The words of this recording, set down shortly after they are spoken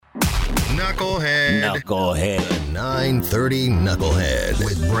Knucklehead. The 930 Knucklehead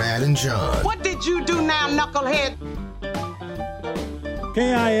with Brad and John. What did you do now, Knucklehead?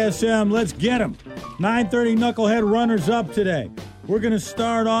 KISM, let's get them. 930 Knucklehead runners-up today. We're going to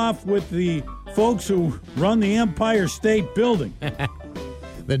start off with the folks who run the Empire State Building.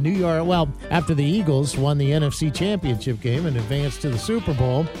 The New York, well, after the Eagles won the NFC Championship game and advanced to the Super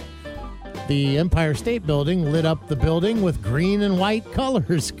Bowl, the Empire State Building lit up the building with green and white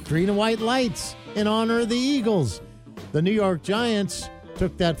colors, green and white lights in honor of the Eagles. The New York Giants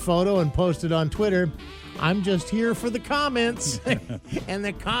took that photo and posted on Twitter, "I'm just here for the comments." And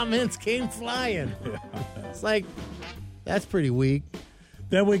the comments came flying. It's like, that's pretty weak.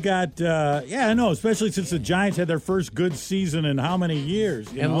 Then we got, I know, especially since the Giants had their first good season in how many years?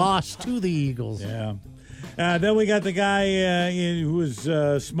 And lost to the Eagles. Yeah. Then we got the guy who was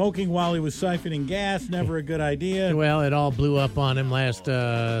smoking while he was siphoning gas. Never a good idea. Well, it all blew up on him last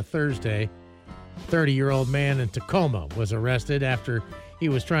Thursday. 30-year-old man in Tacoma was arrested after he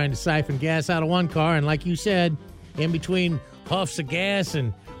was trying to siphon gas out of one car. And like you said, in between puffs of gas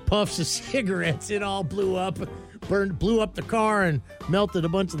and puffs of cigarettes, it all blew up. Blew up the car and melted a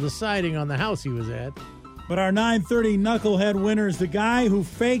bunch of the siding on the house he was at. But our 930 Knucklehead winner is the guy who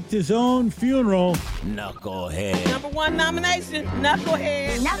faked his own funeral. Knucklehead. Number one nomination,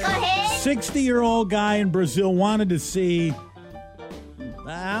 Knucklehead. Knucklehead. 60-year-old guy in Brazil wanted to see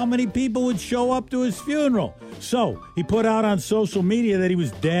how many people would show up to his funeral. So he put out on social media that he was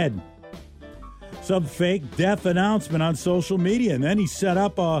dead. Some fake death announcement on social media. And then he set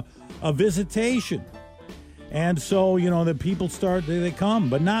up a visitation. And so, the people they come,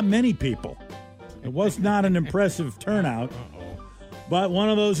 but not many people. It was not an impressive turnout. But one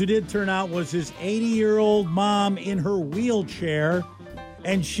of those who did turn out was his 80-year-old mom in her wheelchair,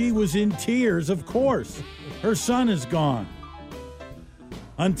 and she was in tears, of course. Her son is gone.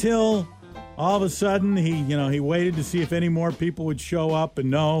 Until all of a sudden, he waited to see if any more people would show up,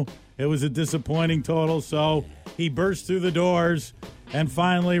 and no, it was a disappointing total, so he burst through the doors and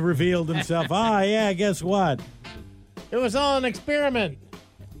finally revealed himself. Guess what? It was all an experiment.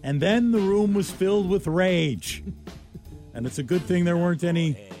 And then the room was filled with rage. And it's a good thing there weren't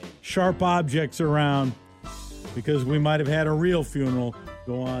any sharp objects around, because we might have had a real funeral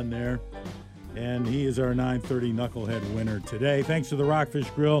go on there. And he is our 930 Knucklehead winner today. Thanks to the Rockfish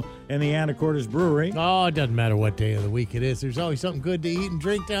Grill and the Anacortes Brewery. Oh, it doesn't matter what day of the week it is. There's always something good to eat and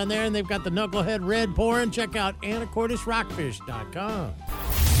drink down there, and they've got the Knucklehead Red pouring. Check out AnacortesRockfish.com.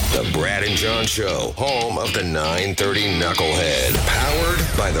 The Brad and John Show, home of the 930 Knucklehead. Powered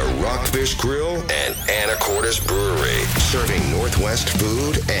by the Rockfish Grill and Anacortes Brewery. Serving Northwest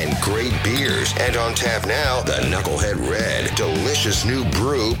food and great beers. And on tap now, the Knucklehead Red. Delicious new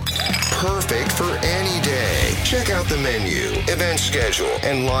brew. Perfect for any day. Check out the menu, event schedule,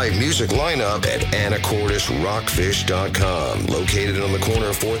 and live music lineup at AnacortesRockfish.com. Located on the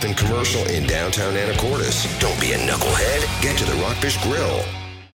corner of 4th and Commercial in downtown Anacortes. Don't be a knucklehead. Get to the Rockfish Grill.